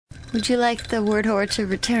Would you like the word whore to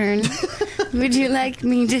return? Would you like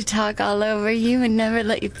me to talk all over you and never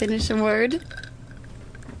let you finish a word?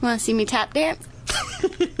 Want to see me tap dance?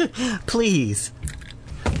 Please.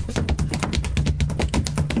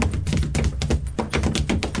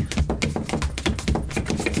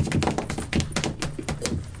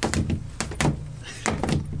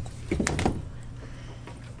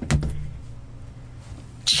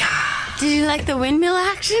 Did you like the windmill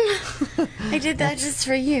action? I did that just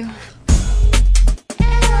for you.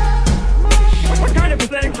 What kind of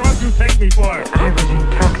pathetic drug do you take me for? I was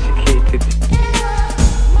intoxicated.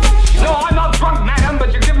 No, I'm not drunk, madam,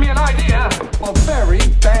 but you give me an idea of very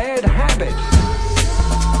bad habits.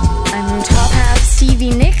 I'm top half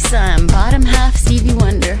Stevie Nicks, I'm bottom half Stevie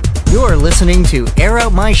Wonder. You're listening to Air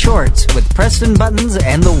Out My Shorts with Preston Buttons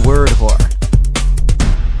and the Word Whore.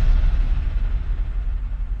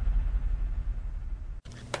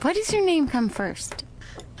 What does your name come first?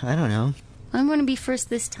 I don't know. I'm going to be first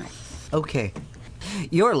this time. Okay.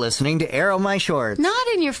 You're listening to Air Out My Shorts. Not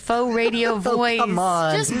in your faux radio voice. Come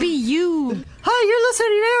on. Just be you. Hi, you're listening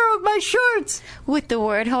to Air Out My Shorts. With the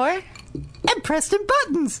word whore. And Preston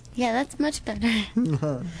Buttons. Yeah, that's much better.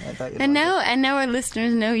 I thought And now our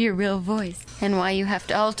listeners know your real voice and why you have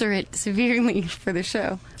to alter it severely for the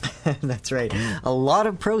show. That's right. A lot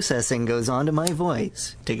of processing goes on to my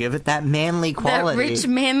voice to give it that manly quality. That rich,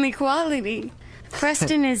 manly quality.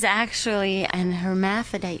 Preston is actually an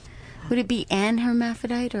hermaphrodite. Would it be an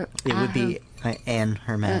hermaphrodite or It would be an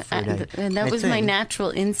hermaphrodite. that was my natural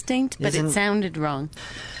instinct, but it sounded wrong.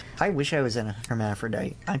 I wish I was a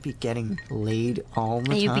hermaphrodite. I'd be getting laid all the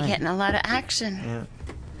time. You'd be getting a lot of action.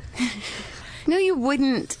 Yeah. No, you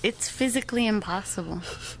wouldn't. It's physically impossible.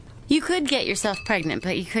 You could get yourself pregnant,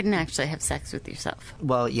 but you couldn't actually have sex with yourself.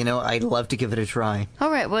 Well, I'd love to give it a try.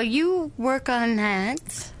 All right, well, you work on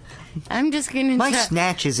that. I'm just going to My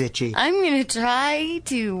snatch is itchy. I'm going to try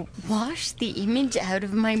to wash the image out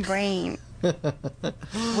of my brain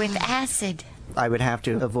with acid. I would have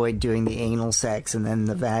to avoid doing the anal sex and then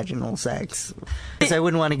the vaginal sex. Because I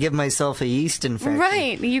wouldn't want to give myself a yeast infection.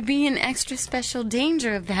 Right, you'd be in extra special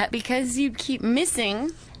danger of that because you'd keep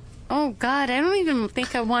missing. Oh, God, I don't even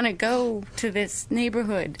think I want to go to this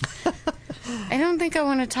neighborhood. I don't think I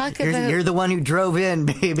want to talk about... You're the one who drove in,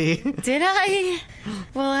 baby. Did I?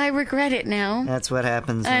 Well, I regret it now. That's what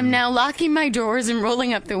happens. I'm now locking my doors and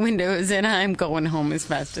rolling up the windows, and I'm going home as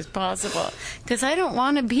fast as possible. Because I don't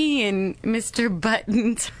want to be in Mr.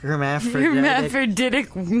 Button's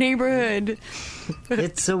hermaphroditic neighborhood.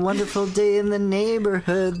 It's a wonderful day in the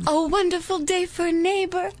neighborhood. A wonderful day for a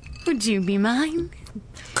neighbor. Would you be mine?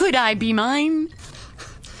 Could I be mine?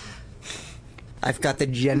 I've got the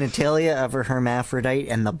genitalia of a hermaphrodite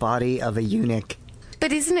and the body of a eunuch.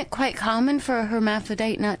 But isn't it quite common for a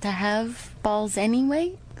hermaphrodite not to have balls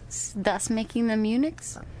anyway, thus making them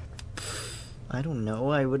eunuchs? I don't know.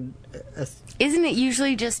 I would... Isn't it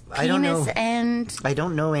usually just penis and... I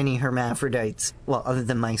don't know any hermaphrodites. Well, other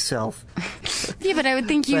than myself. Yeah, but I would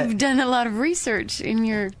think you've done a lot of research in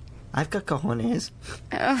your... I've got cojones.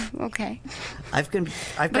 Oh, okay. I've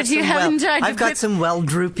got some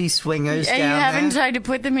well-droopy swingers down there. You haven't tried to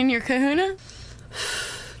put them in your kahuna?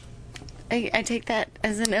 I take that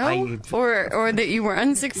as a no? Or that you were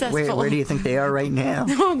unsuccessful? Where do you think they are right now?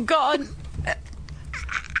 Oh, God.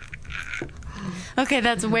 Okay,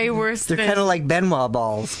 that's way worse They're kind of like Benoit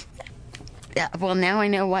balls. Yeah, well, now I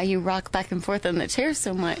know why you rock back and forth on the chair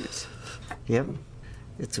so much. Yep.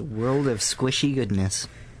 It's a world of squishy goodness.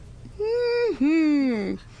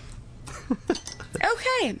 Hmm.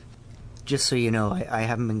 Okay. Just so you know, I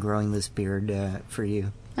haven't been growing this beard for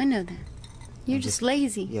you. I know that. You're just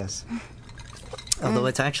lazy. Yes. Although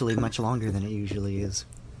it's actually much longer than it usually is.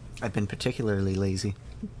 I've been particularly lazy.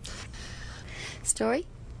 Story?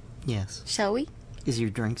 Yes. Shall we? Is your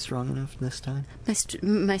drink strong enough this time?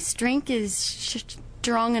 My strength is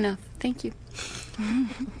strong enough. Thank you.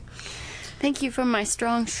 Thank you for my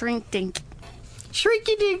strong shrink dink.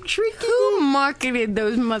 Shrinky dink, shrinky dink. Who marketed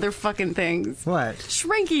those motherfucking things? What?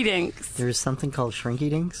 Shrinky dinks. There's something called shrinky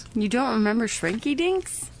dinks? You don't remember shrinky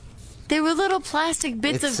dinks? They were little plastic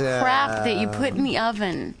bits of crap that you put in the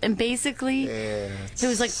oven. And basically, there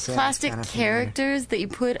was like plastic kind of characters that you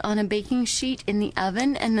put on a baking sheet in the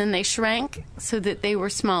oven, and then they shrank so that they were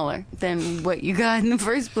smaller than what you got in the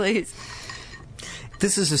first place.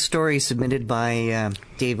 This is a story submitted by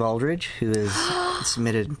Dave Aldridge, who has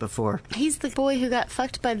submitted before. He's the boy who got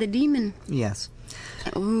fucked by the demon. Yes.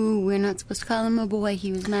 Ooh, we're not supposed to call him a boy.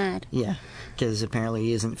 He was mad. Yeah, because apparently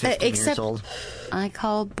he isn't 15 years old. I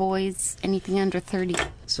call boys anything under 30.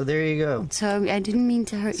 So there you go. So I didn't mean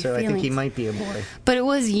to hurt your So I feelings. think he might be a boy. But it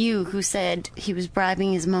was you who said he was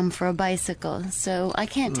bribing his mom for a bicycle, so I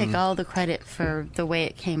can't take all the credit for the way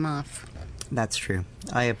it came off. That's true.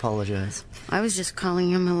 I apologize. I was just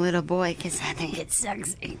calling him a little boy because I think it's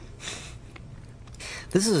sexy.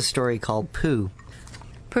 This is a story called Pooh.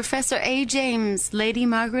 Professor A. James, Lady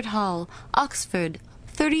Margaret Hall, Oxford,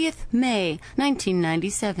 30th May,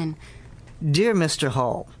 1997. Dear Mr.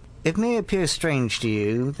 Hall, it may appear strange to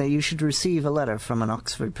you that you should receive a letter from an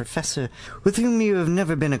Oxford professor with whom you have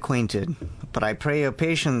never been acquainted, but I pray your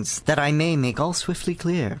patience that I may make all swiftly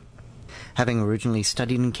clear. Having originally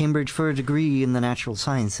studied in Cambridge for a degree in the natural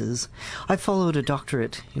sciences, I followed a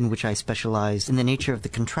doctorate in which I specialized in the nature of the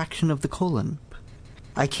contraction of the colon.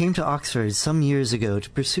 I came to Oxford some years ago to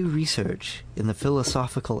pursue research in the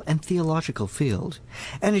philosophical and theological field,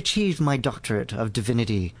 and achieved my doctorate of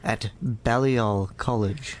divinity at Balliol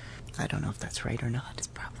College. I don't know if that's right or not. It's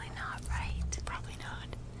probably not right. Probably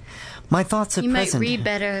not. My thoughts at You might present... read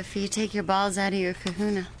better if you take your balls out of your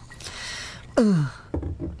kahuna.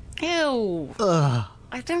 Ew.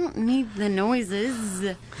 I don't need the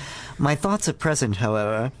noises. My thoughts at present,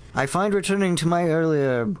 however, I find returning to my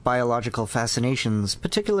earlier biological fascinations,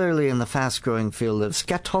 particularly in the fast-growing field of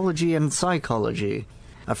scatology and psychology.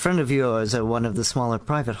 A friend of yours at one of the smaller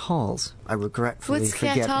private halls, I regretfully What's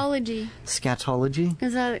forget... scatology? Scatology?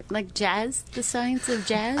 Is that like jazz? The science of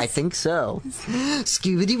jazz? I think so. Yeah,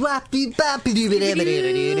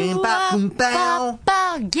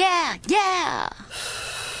 yeah.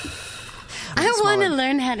 I want to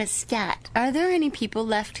learn how to scat. Are there any people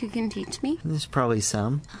left who can teach me? There's probably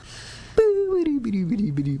some. Why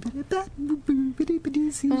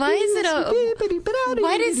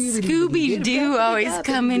does Scooby-Doo always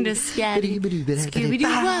come into scatty? Scooby-Doo,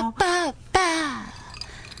 wah, ba, ba.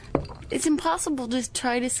 It's impossible to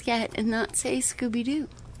try to scat and not say Scooby-Doo.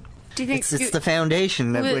 Do you think It's the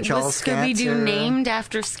foundation of which all was scats Scooby-Doo are... named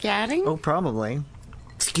after scatting? Oh, probably.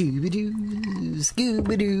 Scooby-Doo,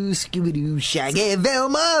 Scooby-Doo, Scooby-Doo, Shaggy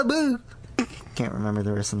Velma Boo. Can't remember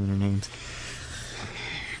the rest of their names.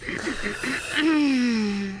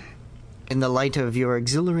 In the light of your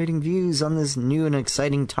exhilarating views on this new and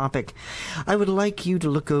exciting topic, I would like you to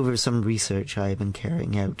look over some research I have been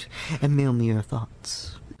carrying out and mail me your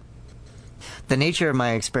thoughts. The nature of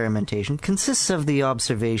my experimentation consists of the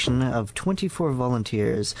observation of 24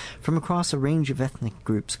 volunteers from across a range of ethnic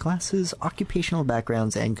groups, classes, occupational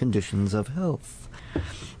backgrounds, and conditions of health.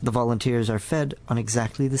 The volunteers are fed on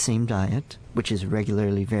exactly the same diet, which is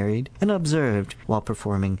regularly varied, and observed while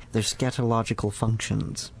performing their scatological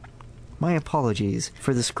functions. My apologies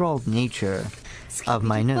for the scrawled nature of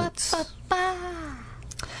my notes.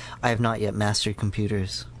 I have not yet mastered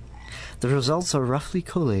computers. The results are roughly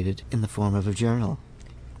collated in the form of a journal.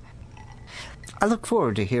 I look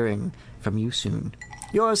forward to hearing from you soon.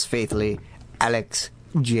 Yours faithfully, Alex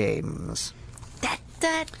James.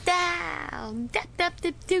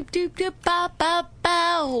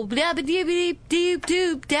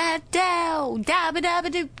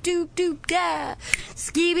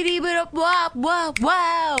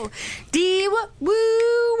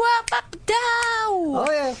 Oh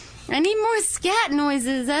yeah. I need more scat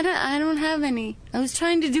noises. I don't have any. I was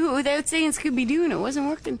trying to do it without saying Scooby-Doo and it wasn't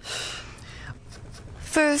working.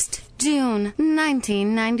 1st June,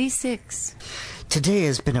 1996. Today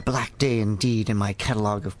has been a black day indeed in my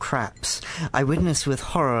catalogue of craps. I witnessed with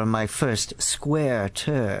horror my first square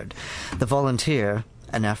turd. The volunteer,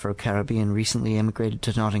 an Afro-Caribbean recently emigrated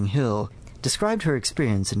to Notting Hill, described her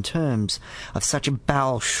experience in terms of such a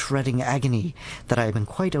bowel-shredding agony that I have been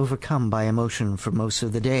quite overcome by emotion for most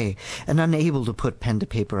of the day, and unable to put pen to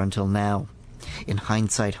paper until now. In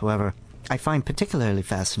hindsight, however, I find particularly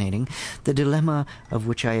fascinating the dilemma of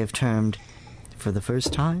which I have termed, for the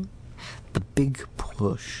first time, the big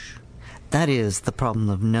push. That is, the problem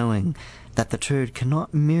of knowing that the turd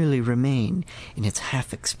cannot merely remain in its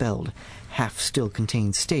half-expelled,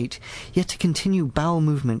 half-still-contained state, yet to continue bowel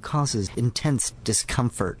movement causes intense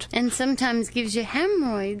discomfort. And sometimes gives you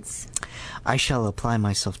hemorrhoids. I shall apply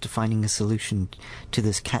myself to finding a solution to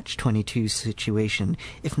this catch-22 situation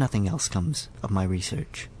if nothing else comes of my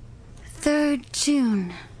research. 3rd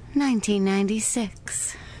June,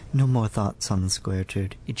 1996. No more thoughts on the square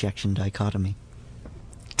turd ejection dichotomy.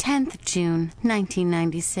 10th June,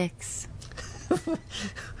 1996.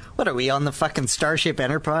 What are we, on the fucking Starship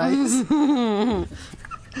Enterprise?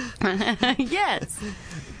 Yes.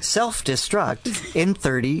 Self-destruct in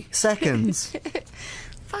 30 seconds.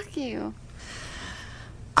 Fuck you.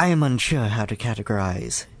 I am unsure how to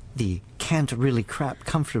categorize the can't really crap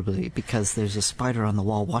comfortably because there's a spider on the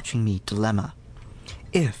wall watching me dilemma.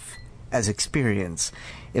 If as experience.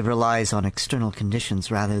 It relies on external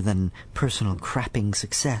conditions rather than personal crapping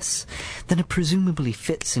success. Then it presumably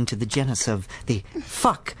fits into the genus of the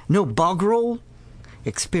fuck, no bog roll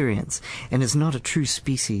experience, and is not a true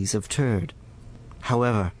species of turd.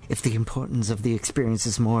 However, if the importance of the experience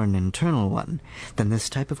is more an internal one, then this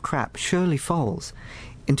type of crap surely falls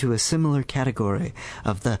into a similar category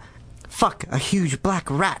of the fuck, a huge black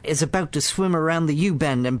rat is about to swim around the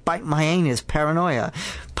U-bend and bite my anus paranoia.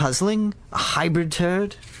 Puzzling? A hybrid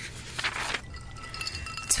turd?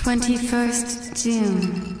 21st June,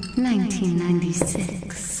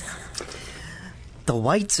 1996. The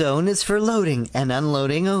white zone is for loading and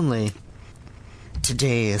unloading only.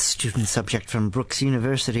 Today, a student subject from Brooks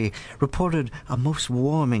University reported a most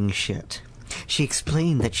warming shit. She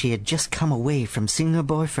explained that she had just come away from seeing her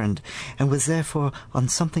boyfriend and was therefore on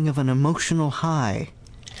something of an emotional high.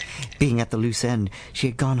 Being at the loose end, she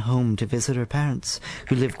had gone home to visit her parents,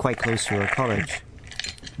 who lived quite close to her college.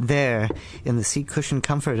 There, in the seat-cushion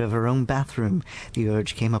comfort of her own bathroom, the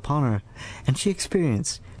urge came upon her, and she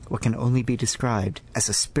experienced what can only be described as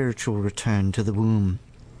a spiritual return to the womb.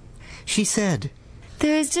 She said,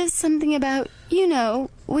 "There is just something about,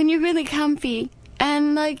 when you're really comfy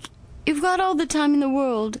and, you've got all the time in the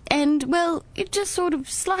world, and, well, it just sort of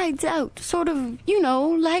slides out, sort of,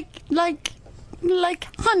 like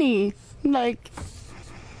honey, like..."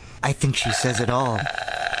 I think she says it all.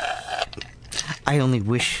 I only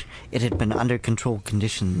wish it had been under controlled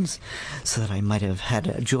conditions, so that I might have had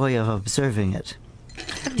a joy of observing it.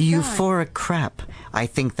 The euphoric crap. I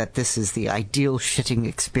think that this is the ideal shitting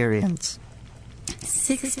experience.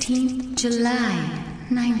 16th July,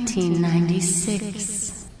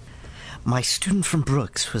 1996. My student from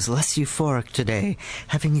Brooks was less euphoric today,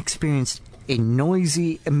 having experienced a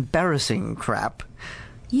noisy, embarrassing crap.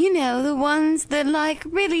 The ones that,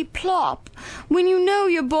 really plop when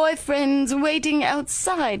your boyfriend's waiting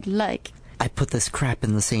outside, I put this crap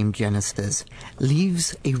in the same genus as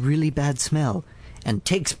leaves a really bad smell and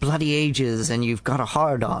takes bloody ages and you've got a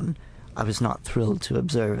hard-on. I was not thrilled to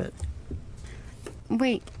observe it.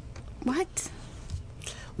 Wait, what?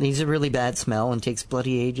 Leaves a really bad smell and takes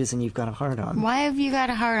bloody ages and you've got a hard-on. Why have you got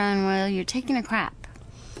a hard-on while you're taking a crap?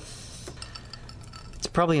 It's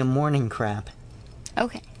probably a morning crap.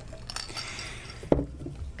 Okay.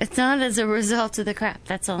 It's not as a result of the crap.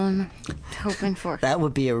 That's all I'm hoping for. That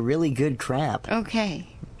would be a really good crap. Okay.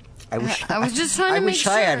 I was just trying to make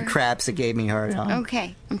sure. I wish I had craps that gave me hard on.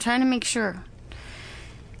 Okay. I'm trying to make sure.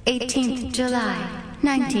 18th July,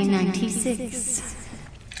 1996.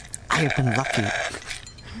 I have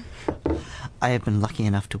been lucky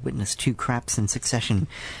enough to witness 2 craps in succession,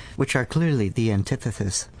 which are clearly the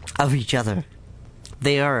antithesis of each other.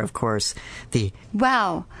 They are, of course, the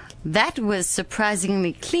 "Wow, that was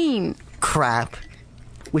surprisingly clean" crap,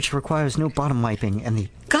 which requires no bottom wiping, and the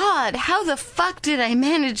 "God, how the fuck did I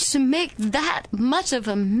manage to make that much of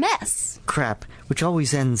a mess" crap, which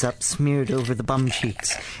always ends up smeared over the bum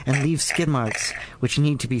cheeks and leaves skid marks which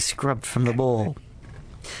need to be scrubbed from the bowl.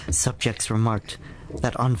 Subjects remarked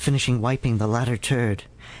that on finishing wiping the latter turd,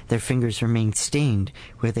 their fingers remained stained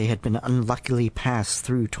where they had been unluckily passed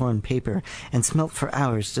through torn paper and smelt for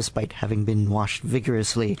hours despite having been washed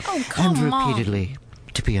vigorously and repeatedly.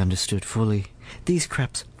 To be understood fully, these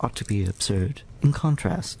craps ought to be absurd. In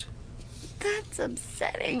contrast, that's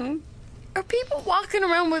upsetting. Are people walking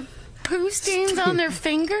around with poo stains on their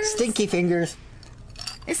fingers? Stinky fingers.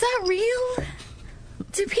 Is that real?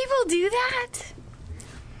 Do people do that?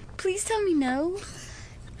 Please tell me no.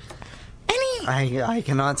 I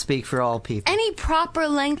cannot speak for all people. Any proper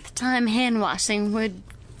length time hand washing would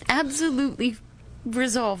absolutely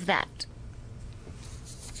resolve that.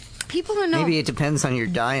 People are not... Maybe it depends on your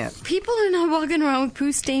diet. People are not walking around with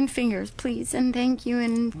poo-stained fingers, please. And thank you.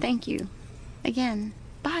 Again.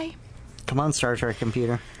 Bye. Come on, Star Trek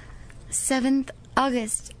computer. 7th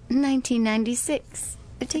August, 1996.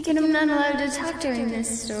 I take it I'm not allowed to talk during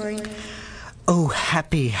this story. Oh,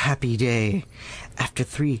 happy, happy day. After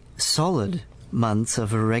 3 solid months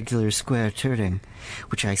of irregular square turding,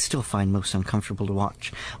 which I still find most uncomfortable to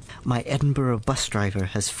watch, my Edinburgh bus driver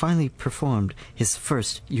has finally performed his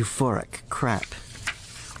first euphoric crap.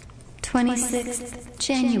 26th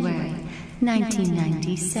January,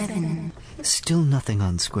 1997. Still nothing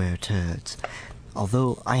on square turds,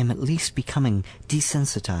 although I am at least becoming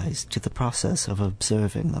desensitized to the process of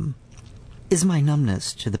observing them. Is my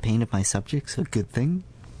numbness to the pain of my subjects a good thing?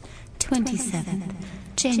 27th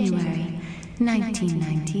January,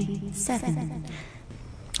 1997.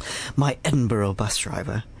 My Edinburgh bus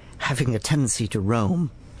driver, having a tendency to roam,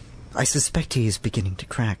 I suspect he is beginning to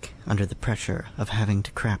crack under the pressure of having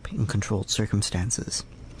to crap in controlled circumstances.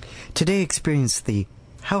 Today experience the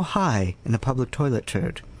how high in a public toilet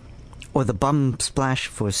turd, or the bum splash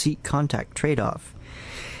for seat contact trade-off.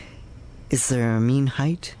 Is there a mean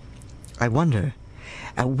height? I wonder,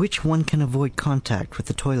 at which one can avoid contact with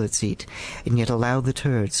the toilet seat and yet allow the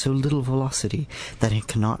turd so little velocity that it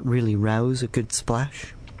cannot really rouse a good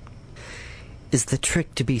splash? Is the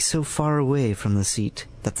trick to be so far away from the seat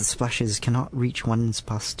that the splashes cannot reach one's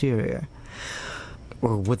posterior?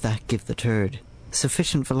 Or would that give the turd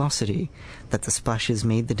sufficient velocity that the splashes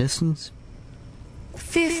made the distance?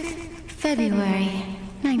 5th February,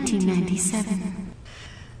 1997.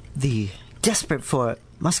 The desperate for it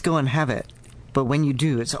must go and have it, but when you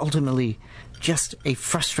do, it's ultimately just a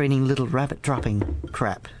frustrating little rabbit-dropping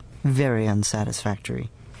crap. Very unsatisfactory.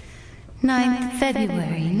 9th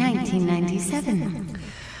February, 1997.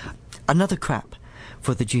 Another crap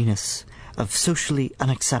for the genus of socially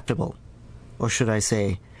unacceptable, or should I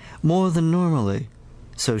say, more than normally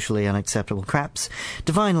socially unacceptable craps,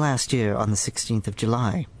 divine last year on the 16th of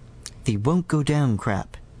July. The won't go down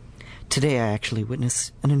crap. Today I actually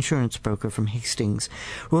witnessed an insurance broker from Hastings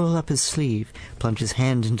roll up his sleeve, plunge his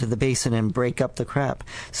hand into the basin, and break up the crap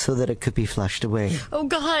so that it could be flushed away. Oh,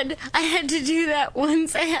 God, I had to do that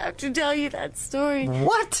once. I have to tell you that story.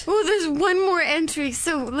 What? Oh, there's one more entry,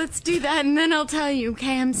 so let's do that, and then I'll tell you,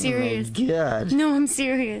 okay? I'm serious. Oh, my God. No, I'm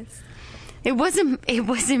serious. It wasn't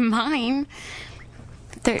mine.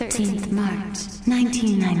 13th March,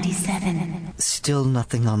 1997. Still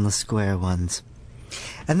nothing on the square ones.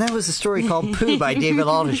 And that was a story called Pooh by David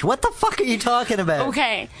Aldrich. What the fuck are you talking about?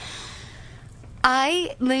 Okay.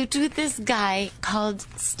 I lived with this guy called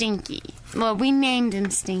Stinky. Well, we named him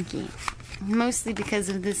Stinky. Mostly because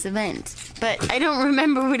of this event. But I don't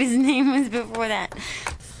remember what his name was before that.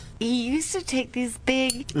 He used to take these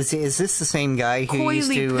big... Is this the same guy who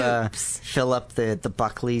used to fill up the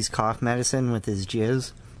Buckley's cough medicine with his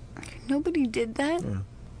jizz? Nobody did that. Yeah.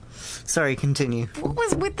 Sorry, continue. What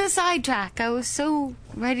was with the sidetrack? I was so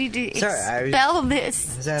ready to expel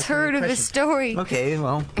this turd of a story. Okay,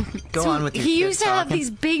 well, go on with your He used to talking. have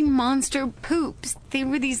these big monster poops. They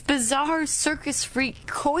were these bizarre circus freak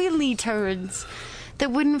coily turds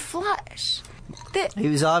that wouldn't flush. He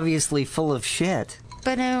was obviously full of shit.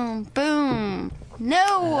 Boom.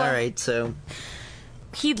 No! Alright, so...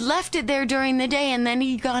 He'd left it there during the day and then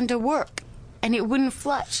he'd gone to work. And it wouldn't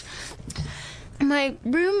flush. My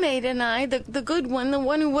roommate and I, the good one, the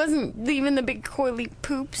one who wasn't leaving the big coily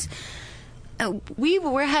poops, we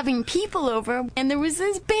were having people over, and there was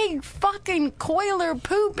this big fucking coiler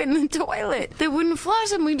poop in the toilet that wouldn't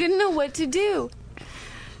flush, and we didn't know what to do.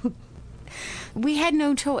 We had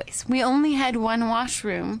no choice. We only had one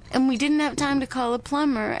washroom, and we didn't have time to call a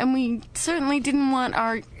plumber, and we certainly didn't want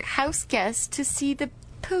our house guests to see the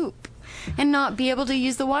poop and not be able to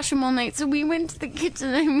use the washroom all night. So we went to the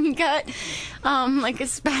kitchen and we got like a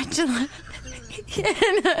spatula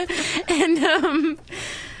and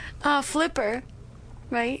a flipper,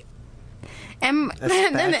 right? And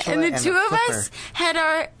the two of us had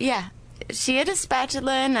our she had a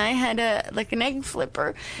spatula and I had an egg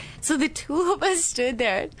flipper. So the two of us stood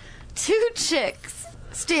there, two chicks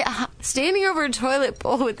standing over a toilet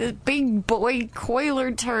bowl with this big boy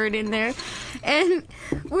coiler turd in there, and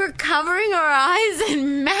we're covering our eyes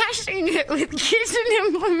and mashing it with kitchen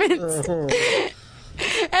implements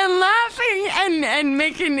and laughing and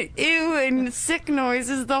making ew and sick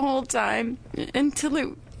noises the whole time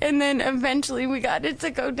and then eventually we got it to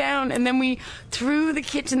go down, and then we threw the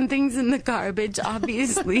kitchen things in the garbage,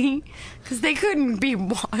 obviously, because they couldn't be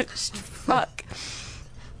washed. Fuck.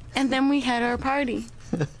 And then we had our party.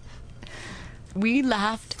 We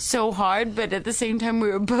laughed so hard, but at the same time we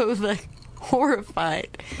were both like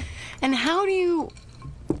horrified. And how do you...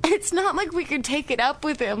 It's not like we could take it up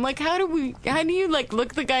with him. Like, how do you like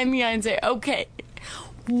look the guy in the eye and say, okay,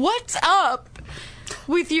 what's up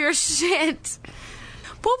with your shit?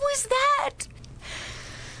 What was that?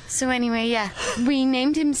 So anyway, yeah, we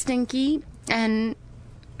named him Stinky, and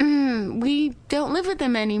we don't live with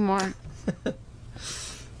him anymore.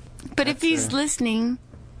 But if he's listening,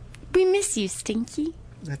 we miss you, Stinky.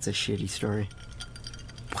 That's a shitty story.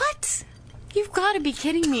 What? You've got to be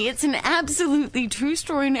kidding me. It's an absolutely true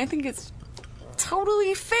story, and I think it's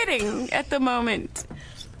totally fitting at the moment.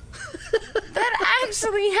 That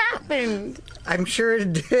actually happened. I'm sure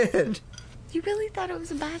it did. You really thought it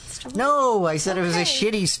was a bad story? No, I said it was a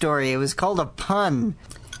shitty story. It was called a pun.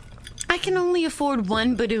 I can only afford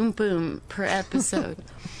one badoom boom per episode.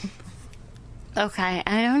 Okay,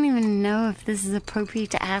 I don't even know if this is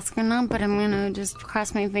appropriate to ask or not, but I'm gonna just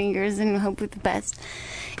cross my fingers and hope for the best.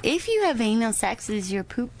 If you have anal sex, is your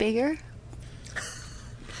poop bigger?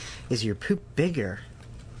 Is your poop bigger?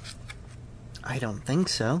 I don't think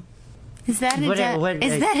so. Is that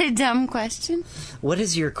a dumb question? What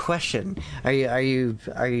is your question? Are you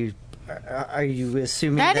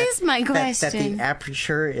assuming that is my question? That the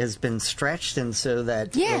aperture has been stretched and so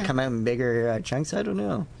that it'll come out in bigger chunks? I don't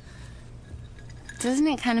know. Doesn't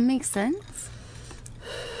it kind of make sense?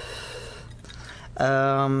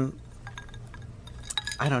 I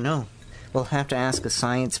don't know. We'll have to ask a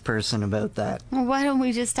science person about that. Well, why don't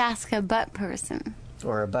we just ask a butt person?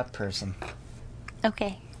 Or a butt person.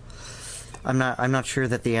 Okay. I'm not sure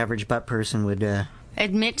that the average butt person would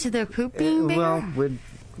admit to their poop being bigger? Well,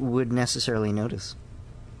 would necessarily notice.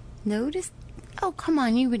 Notice? Oh, come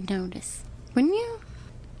on, you would notice. Wouldn't you?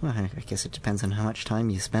 Well, I guess it depends on how much time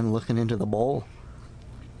you spend looking into the bowl.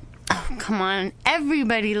 Oh, come on.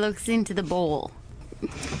 Everybody looks into the bowl.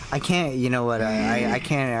 I can't, you know what, I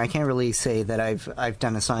can't really say that I've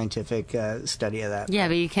done a scientific study of that. Yeah,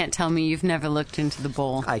 but you can't tell me you've never looked into the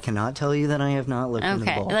bowl. I cannot tell you that I have not looked into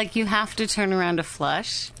the bowl. Okay, like you have to turn around to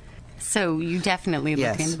flush, so you definitely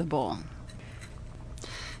look into the bowl.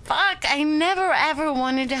 Fuck, I never ever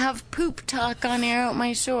wanted to have poop talk on air out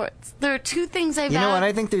my shorts. There are two things I've You know what,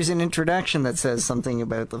 I think there's an introduction that says something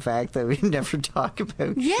about the fact that we never talk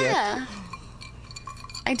about shit.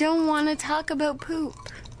 I don't want to talk about poop.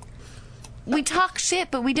 We talk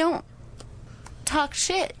shit, but we don't talk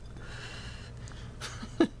shit.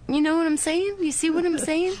 You know what I'm saying? You see what I'm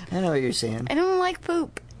saying? I know what you're saying. I don't like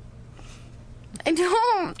poop. I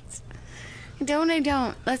don't. I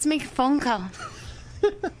don't. Let's make a phone call.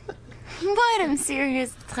 What? I'm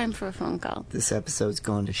serious. Time for a phone call. This episode's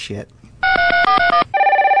going to shit.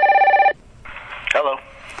 Hello.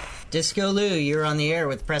 Disco Lou, you're on the air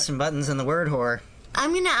with Pressing Buttons and the Word Whore.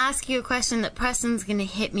 I'm going to ask you a question that Preston's going to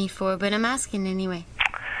hit me for, but I'm asking anyway.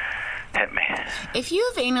 Hit me. If you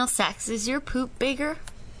have anal sex, is your poop bigger?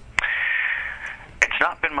 It's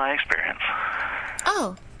not been my experience.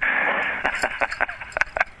 Oh.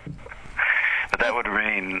 But that would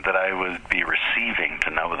mean that I would be receiving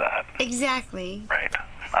to know that. Exactly. Right.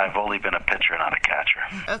 I've only been a pitcher, not a catcher.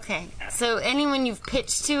 Okay. So anyone you've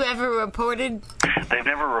pitched to ever reported? They've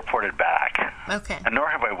never reported back. Okay. And nor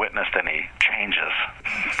have I witnessed any changes.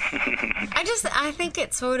 I think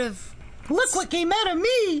it sort of... Look what came out of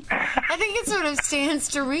me! I think it sort of stands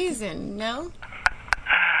to reason, no?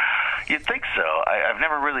 You'd think so. I've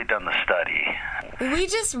never really done the study. We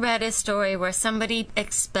just read a story where somebody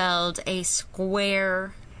expelled a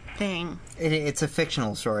square thing. It's a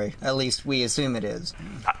fictional story. At least we assume it is.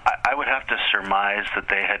 I would have to surmise that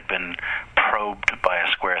they had been probed by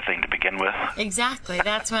a square thing to begin with. Exactly.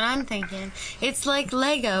 That's what I'm thinking. It's like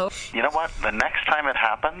Lego. You know what? The next time it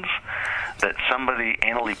happens that somebody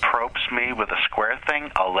anally probes me with a square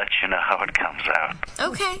thing, I'll let you know how it comes out.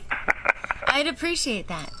 Okay. I'd appreciate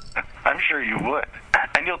that. I'm sure you would.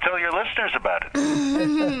 And you'll tell your listeners about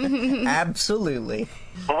it. Absolutely.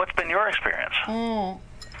 Well, what's been your experience?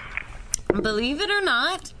 Believe it or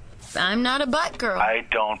not, I'm not a butt girl. I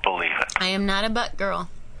don't believe it. I am not a butt girl.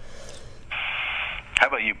 How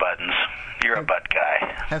about you, Buttons? You're a butt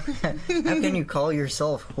guy. How can you call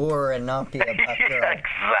yourself whore and not be a butt girl? Yeah,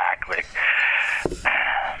 exactly.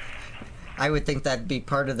 I would think that'd be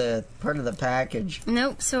part of the package.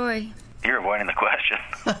 Nope, sorry. You're avoiding the question.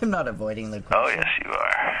 I'm not avoiding the question. Oh, yes, you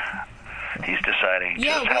are. He's deciding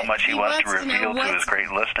just how much he wants to reveal to his great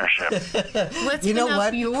listenership. What's been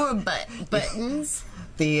up your buttons?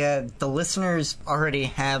 The listeners already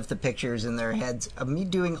have the pictures in their heads of me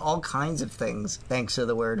doing all kinds of things thanks to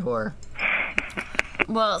the Word Whore.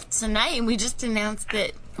 Well, tonight we just announced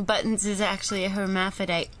that Buttons is actually a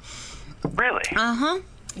hermaphrodite. Really? Uh-huh.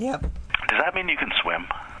 Yep. Does that mean you can swim?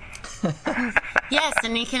 Yes,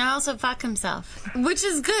 and he can also fuck himself. Which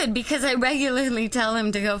is good, because I regularly tell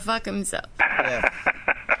him to go fuck himself. Yeah.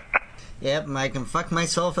 Yep, I can fuck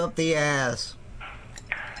myself up the ass.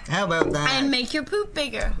 How about that? And make your poop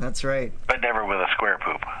bigger. That's right. But never with a square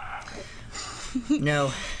poop.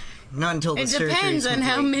 No, not until the surgery is complete. It depends on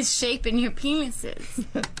how misshapen your penis is.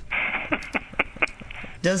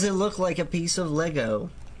 Does it look like a piece of Lego?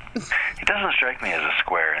 It doesn't strike me as a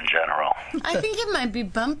square in general. I think it might be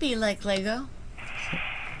bumpy like Lego.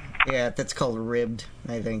 Yeah, that's called ribbed,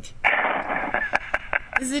 I think.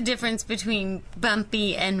 There's a difference between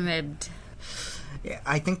bumpy and ribbed. Yeah,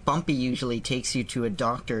 I think bumpy usually takes you to a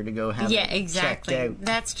doctor to go have it exactly. checked out.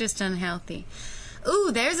 That's just unhealthy.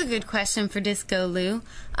 Ooh, there's a good question for Disco Lou.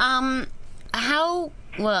 I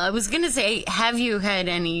was going to say, have you had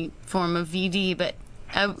any form of VD, but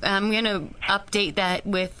I'm going to update that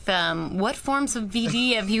with what forms of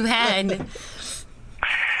VD have you had?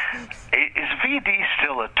 Is VD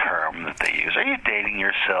still a term that they use? Are you dating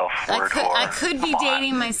yourself? I could be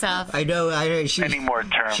dating myself. I know. Any more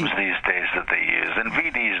terms these days that they use, and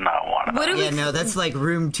VD's not one of them. Yeah, no, that's like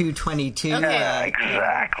room 222. Okay. Yeah,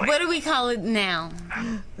 exactly. What do we call it now?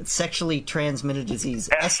 Sexually transmitted disease.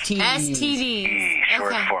 STDs. STDs. E,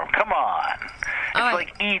 short form. Come on. It's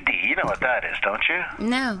like ED. You know what that is, don't you?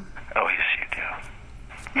 No. Oh, yes, you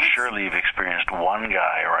do. Surely you've experienced one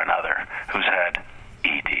guy or another who's had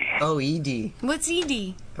ED. Oh, ED. What's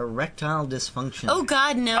ED? Erectile dysfunction. Oh,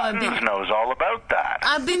 God, no. Who knows all about that?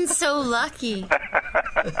 I've been so lucky.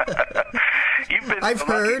 I've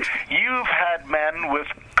heard. You've had men with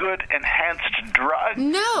good enhanced drugs.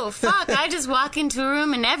 No, fuck. I just walk into a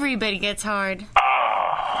room and everybody gets hard.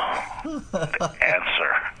 Oh, the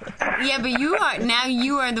answer. Yeah, but you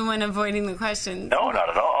are the one avoiding the question. No, not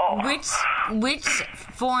at all. Which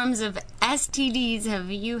forms of STDs have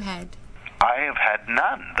you had? I have had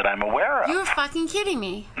none that I'm aware of. You're fucking kidding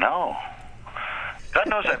me. No. God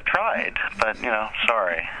knows I've tried, but,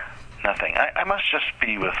 sorry. Nothing. I must just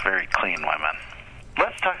be with very clean women.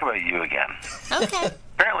 Let's talk about you again. Okay.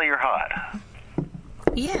 Apparently you're hot.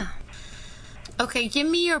 Yeah. Okay, give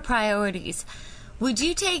me your priorities. Would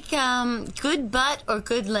you take good butt or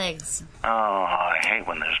good legs? Oh, I hate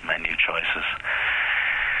when there's menu choices.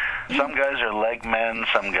 Some guys are leg men,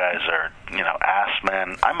 some guys are, ass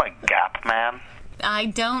men. I'm a gap man. I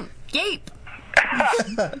don't gape.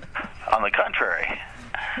 On the contrary,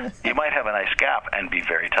 you might have a nice gap and be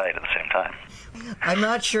very tight at the same time. I'm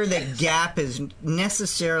not sure that gap is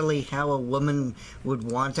necessarily how a woman would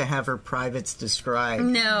want to have her privates described.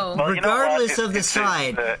 No. Well, regardless of the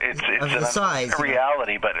size. It's a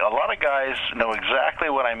reality, but a lot of guys know exactly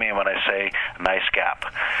what I mean when I say nice gap.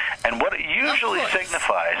 And what it usually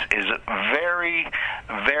signifies is very,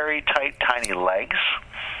 very tight, tiny legs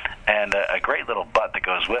and a great little butt that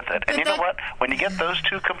goes with it. And you know what? When you get those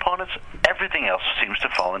two components, everything else seems to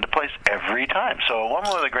fall into place every time. So a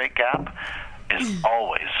woman with a great gap is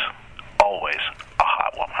always a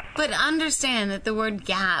hot woman. But understand that the word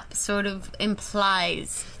gap sort of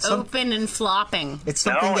implies open and flopping. It's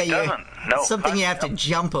something that you have to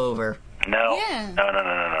jump over. No. Yeah.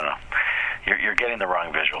 No. You're getting the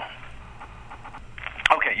wrong visual.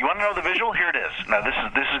 Okay, you want to know the visual? Here it is. Now this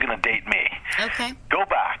is going to date me. Okay. Go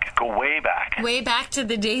way back. Way back to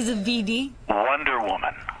the days of VD? Wonder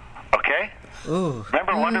Woman. Okay? Ooh.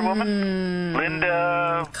 Remember Wonder Woman?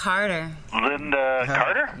 Linda Carter.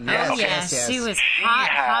 Carter? Yes, Oh, yeah. yes. She was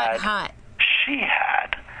hot. She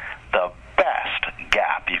had the best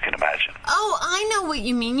gap you can imagine. Oh, I know what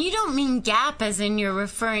you mean. You don't mean gap as in you're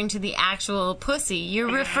referring to the actual pussy.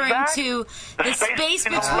 You're referring to the space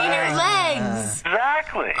between her legs.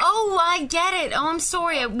 Exactly. Oh, I get it. Oh, I'm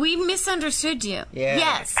sorry. We misunderstood you. Yeah.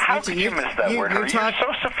 Yes. How could you miss that word? You're so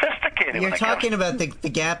sophisticated. You're talking about the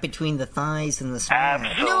gap between the thighs and the spine.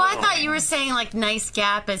 Absolutely. No, I thought you were saying like nice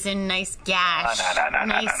gap as in nice gash. No.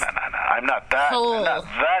 I'm not that. Hole. I'm not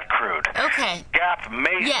that crude. Okay. Gap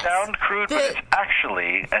may sound crude, but it's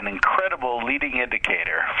actually an incredible leading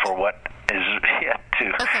indicator for what is yet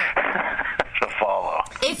to follow.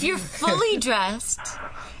 If you're fully dressed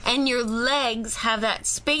and your legs have that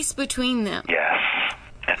space between them. Yes.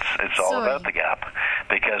 It's all about the gap.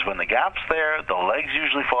 Because when the gap's there, the legs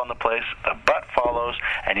usually fall into place, the butt follows,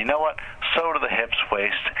 and you know what? So do the hips,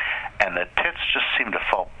 waist, and the tits just seem to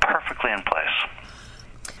fall perfectly in place.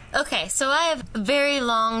 Okay, so I have very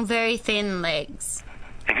long, very thin legs.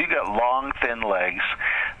 If you've got long, thin legs,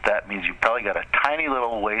 that means you've probably got a tiny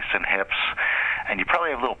little waist and hips, and you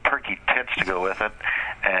probably have little perky tits to go with it,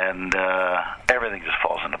 and everything just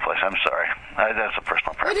falls into place. I'm sorry. That's a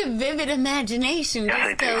personal preference. What a vivid imagination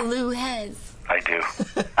Disco Lou has. I do.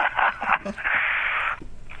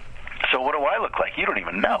 So what do I look like? You don't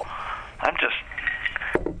even know. I'm just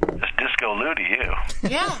Disco Lou to you.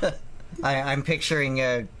 Yeah. I'm picturing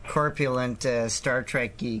a corpulent Star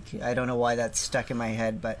Trek geek. I don't know why that's stuck in my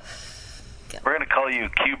head, but... We're going to call you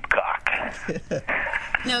Cube Cock.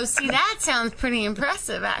 No, see, that sounds pretty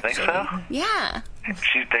impressive, actually. Think so? Yeah.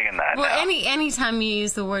 She's digging that Well, now. anytime you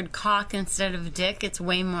use the word cock instead of dick, it's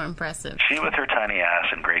way more impressive. She with her tiny ass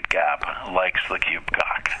and great gap likes the Cube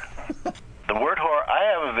Cock. The word whore,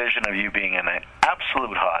 I have a vision of you being an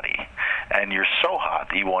absolute hottie, and you're so hot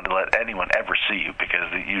that you won't let anyone ever see you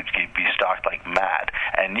because you'd be stalked like mad.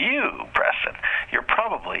 And you, Preston, you're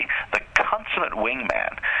probably the consummate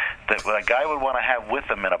wingman that a guy would want to have with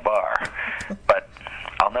him in a bar, but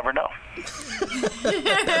I'll never know.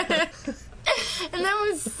 And that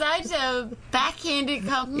was such a backhanded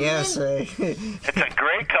compliment. Yes, It's a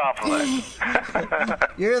great compliment.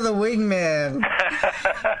 you're the wingman.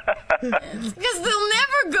 Because they'll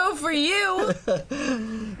never go for you.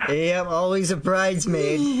 Yep, always a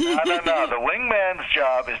bridesmaid. No. The wingman's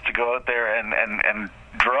job is to go out there and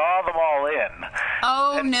draw them all in.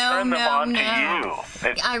 Oh, and turn them on to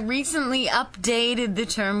you. I recently updated the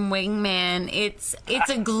term wingman. It's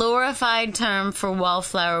a glorified term for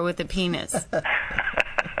wallflower with a penis.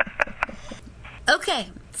 Okay,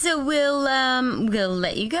 so we'll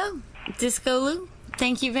let you go. Disco Lou,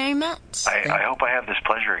 thank you very much. I hope I have this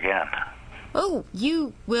pleasure again. Oh,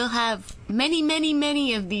 you will have many, many,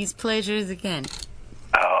 many of these pleasures again.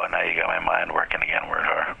 Oh, now you got my mind working again, Word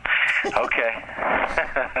Whore. Okay.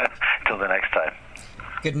 Till the next time.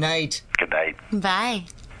 Good night. Good night. Bye.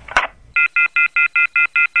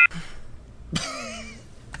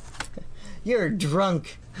 You're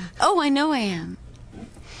drunk. Oh, I know I am.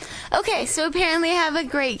 Okay, so apparently I have a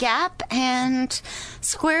great gap, and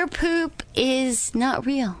square poop is not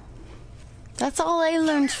real. That's all I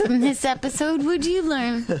learned from this episode. What'd you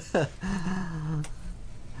learn?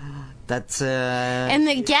 That's, And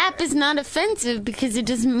the gap is not offensive because it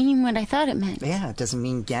doesn't mean what I thought it meant. Yeah, it doesn't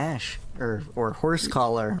mean gash or horse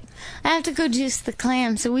collar. I have to go juice the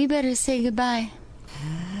clam, so we better say goodbye.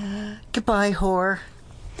 Goodbye, whore.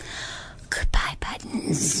 Goodbye,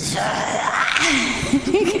 Buttons.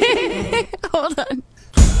 Hold on.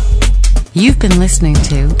 You've been listening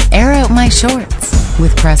to Air Out My Shorts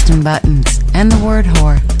with Preston Buttons and the Word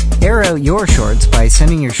Whore. Air out your shorts by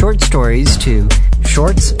sending your short stories to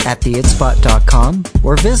shorts@theitspot.com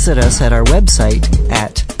or visit us at our website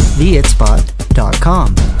at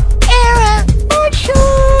theitspot.com. Air out my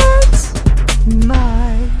shorts.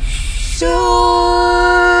 My shorts.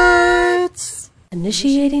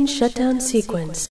 Initiating shutdown sequence.